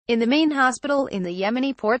In the main hospital in the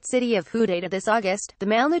Yemeni port city of Hudaydah this August, the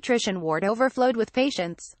malnutrition ward overflowed with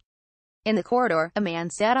patients. In the corridor, a man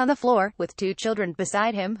sat on the floor, with two children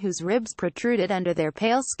beside him whose ribs protruded under their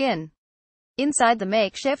pale skin. Inside the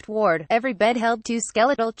makeshift ward, every bed held two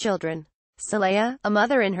skeletal children. Saleha, a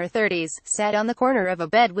mother in her 30s, sat on the corner of a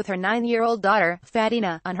bed with her 9-year-old daughter,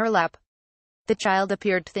 Fateena, on her lap. The child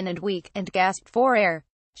appeared thin and weak, and gasped for air.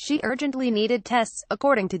 She urgently needed tests,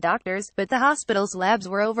 according to doctors, but the hospital's labs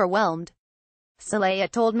were overwhelmed. Saleha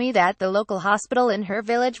told me that the local hospital in her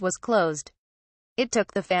village was closed. It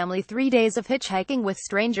took the family 3 days of hitchhiking with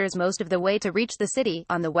strangers most of the way to reach the city,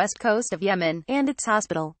 on the west coast of Yemen, and its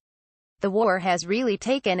hospital. The war has really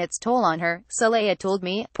taken its toll on her, Saleha told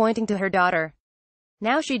me, pointing to her daughter.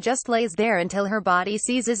 Now she just lays there until her body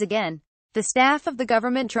seizes again. The staff of the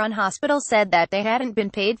government-run hospital said that they hadn't been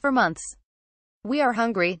paid for months. "We are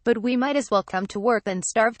hungry, but we might as well come to work than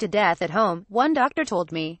starve to death at home," one doctor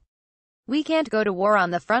told me. "We can't go to war on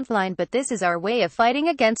the front line, but this is our way of fighting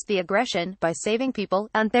against the aggression, by saving people."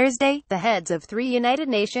 On Thursday, the heads of 3 United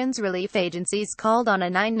Nations relief agencies called on a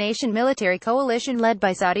 9-nation military coalition led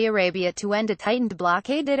by Saudi Arabia to end a tightened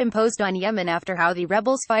blockade it imposed on Yemen after Houthi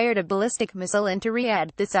rebels fired a ballistic missile into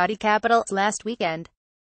Riyadh, the Saudi capital, last weekend.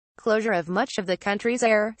 Closure of much of the country's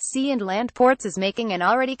air, sea and land ports is making an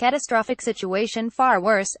already catastrophic situation far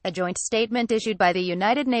worse, a joint statement issued by the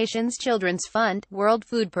United Nations Children's Fund, World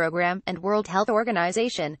Food Programme, and World Health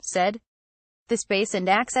Organization, said. "The space and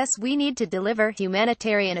access we need to deliver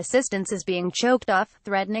humanitarian assistance is being choked off,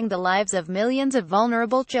 threatening the lives of millions of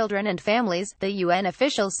vulnerable children and families." The UN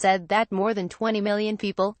officials said that more than 20 million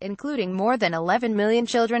people, including more than 11 million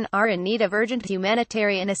children, are in need of urgent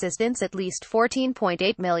humanitarian assistance, at least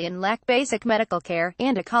 14.8 million lack basic medical care,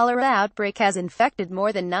 and a cholera outbreak has infected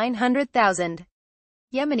more than 900,000.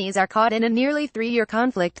 Yemenis are caught in a nearly 3-year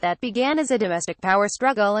conflict that began as a domestic power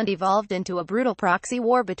struggle and evolved into a brutal proxy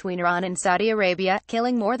war between Iran and Saudi Arabia,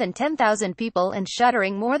 killing more than 10,000 people and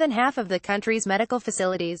shuttering more than half of the country's medical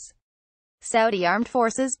facilities. Saudi armed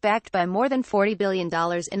forces, backed by more than $40 billion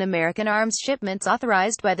in American arms shipments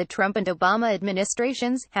authorized by the Trump and Obama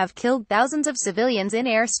administrations, have killed thousands of civilians in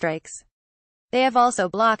airstrikes. They have also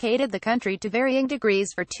blockaded the country to varying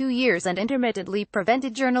degrees for 2 years and intermittently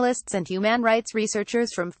prevented journalists and human rights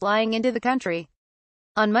researchers from flying into the country.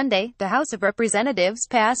 On Monday, the House of Representatives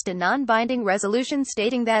passed a non-binding resolution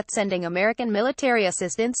stating that sending American military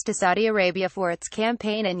assistance to Saudi Arabia for its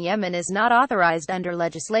campaign in Yemen is not authorized under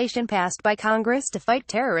legislation passed by Congress to fight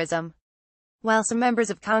terrorism. While some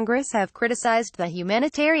members of Congress have criticized the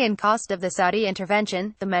humanitarian cost of the Saudi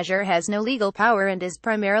intervention, the measure has no legal power and is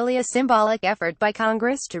primarily a symbolic effort by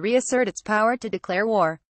Congress to reassert its power to declare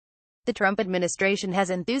war. The Trump administration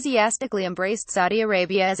has enthusiastically embraced Saudi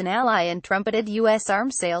Arabia as an ally and trumpeted U.S.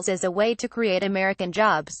 arms sales as a way to create American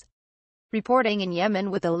jobs. Reporting in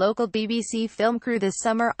Yemen with a local BBC film crew this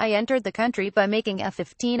summer, I entered the country by making a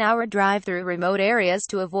 15-hour drive through remote areas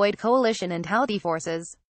to avoid coalition and Houthi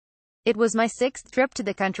forces. It was my 6th trip to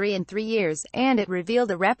the country in 3 years, and it revealed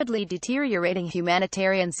a rapidly deteriorating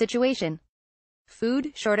humanitarian situation.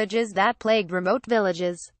 Food shortages that plagued remote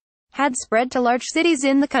villages had spread to large cities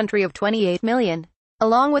in the country of 28 million.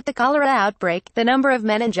 Along with the cholera outbreak, the number of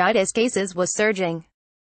meningitis cases was surging.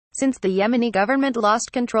 Since the Yemeni government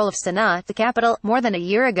lost control of Sana'a, the capital, more than a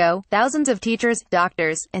year ago, thousands of teachers,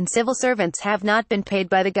 doctors, and civil servants have not been paid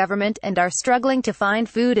by the government and are struggling to find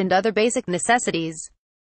food and other basic necessities.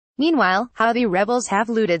 Meanwhile, Houthi rebels have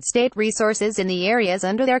looted state resources in the areas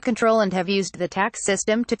under their control and have used the tax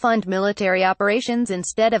system to fund military operations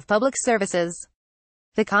instead of public services.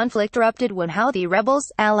 The conflict erupted when Houthi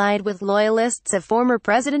rebels, allied with loyalists of former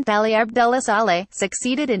President Ali Abdullah Saleh,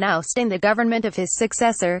 succeeded in ousting the government of his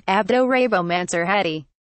successor, Abdo Rabo Mansur Hadi.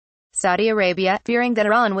 Saudi Arabia, fearing that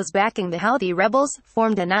Iran was backing the Houthi rebels,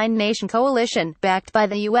 formed a 9-nation coalition, backed by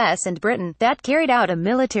the US and Britain, that carried out a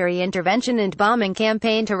military intervention and bombing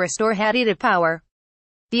campaign to restore Hadi to power.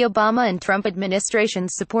 The Obama and Trump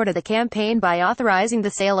administrations supported the campaign by authorizing the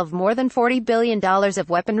sale of more than $40 billion of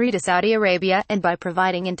weaponry to Saudi Arabia, and by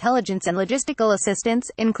providing intelligence and logistical assistance,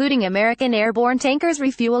 including American airborne tankers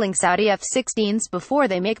refueling Saudi F-16s before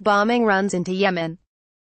they make bombing runs into Yemen.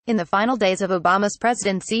 In the final days of Obama's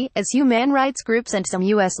presidency, as human rights groups and some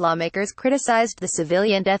U.S. lawmakers criticized the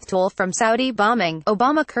civilian death toll from Saudi bombing,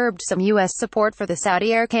 Obama curbed some U.S. support for the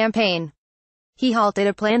Saudi air campaign. He halted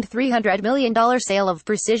a planned $300 million sale of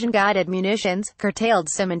precision-guided munitions, curtailed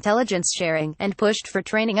some intelligence sharing, and pushed for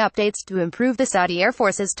training updates to improve the Saudi Air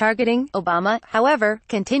Force's targeting. Obama, however,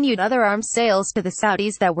 continued other arms sales to the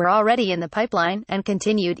Saudis that were already in the pipeline, and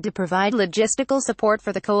continued to provide logistical support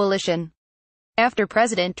for the coalition. After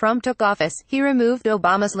President Trump took office, he removed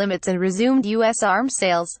Obama's limits and resumed U.S. arms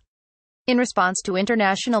sales. In response to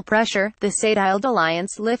international pressure, the yemenUs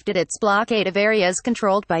alliance lifted its blockade of areas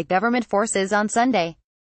controlled by government forces on Sunday.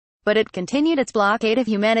 But it continued its blockade of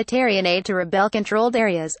humanitarian aid to rebel-controlled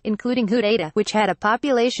areas, including Hudaydah, which had a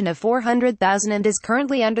population of 400,000 and is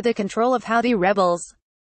currently under the control of Houthi rebels.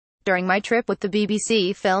 During my trip with the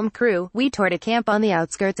BBC film crew, we toured a camp on the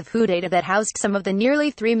outskirts of Hudaydah that housed some of the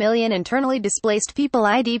nearly 3 million internally displaced people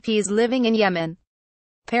IDPs living in Yemen.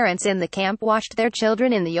 Parents in the camp washed their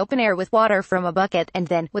children in the open air with water from a bucket, and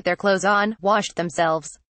then, with their clothes on, washed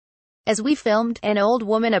themselves. As we filmed, an old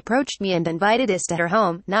woman approached me and invited us to her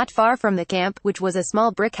home, not far from the camp, which was a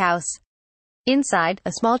small brick house. Inside,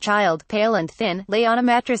 a small child, pale and thin, lay on a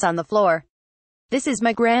mattress on the floor. "This is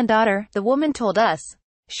my granddaughter," the woman told us.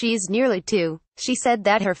 "She's nearly 2. She said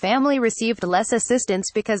that her family received less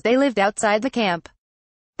assistance because they lived outside the camp.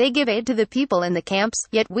 They give aid to the people in the camps,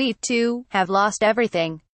 yet we, too, have lost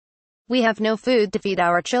everything. We have no food to feed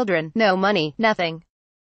our children, no money, nothing.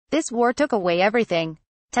 This war took away everything.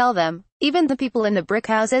 Tell them. Even the people in the brick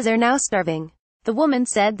houses are now starving." The woman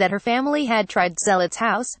said that her family had tried to sell its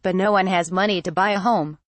house, but no one has money to buy a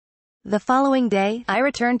home. The following day, I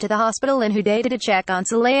returned to the hospital in Hudaydah to check on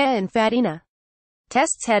Saleha and Fateena.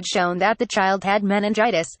 Tests had shown that the child had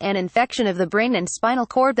meningitis, an infection of the brain and spinal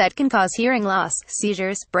cord that can cause hearing loss,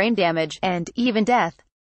 seizures, brain damage, and even death.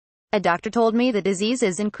 A doctor told me the disease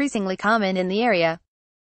is increasingly common in the area.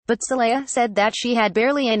 But Saleha said that she had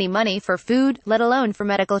barely any money for food, let alone for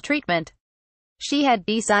medical treatment. She had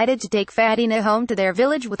decided to take Fateena home to their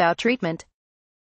village without treatment.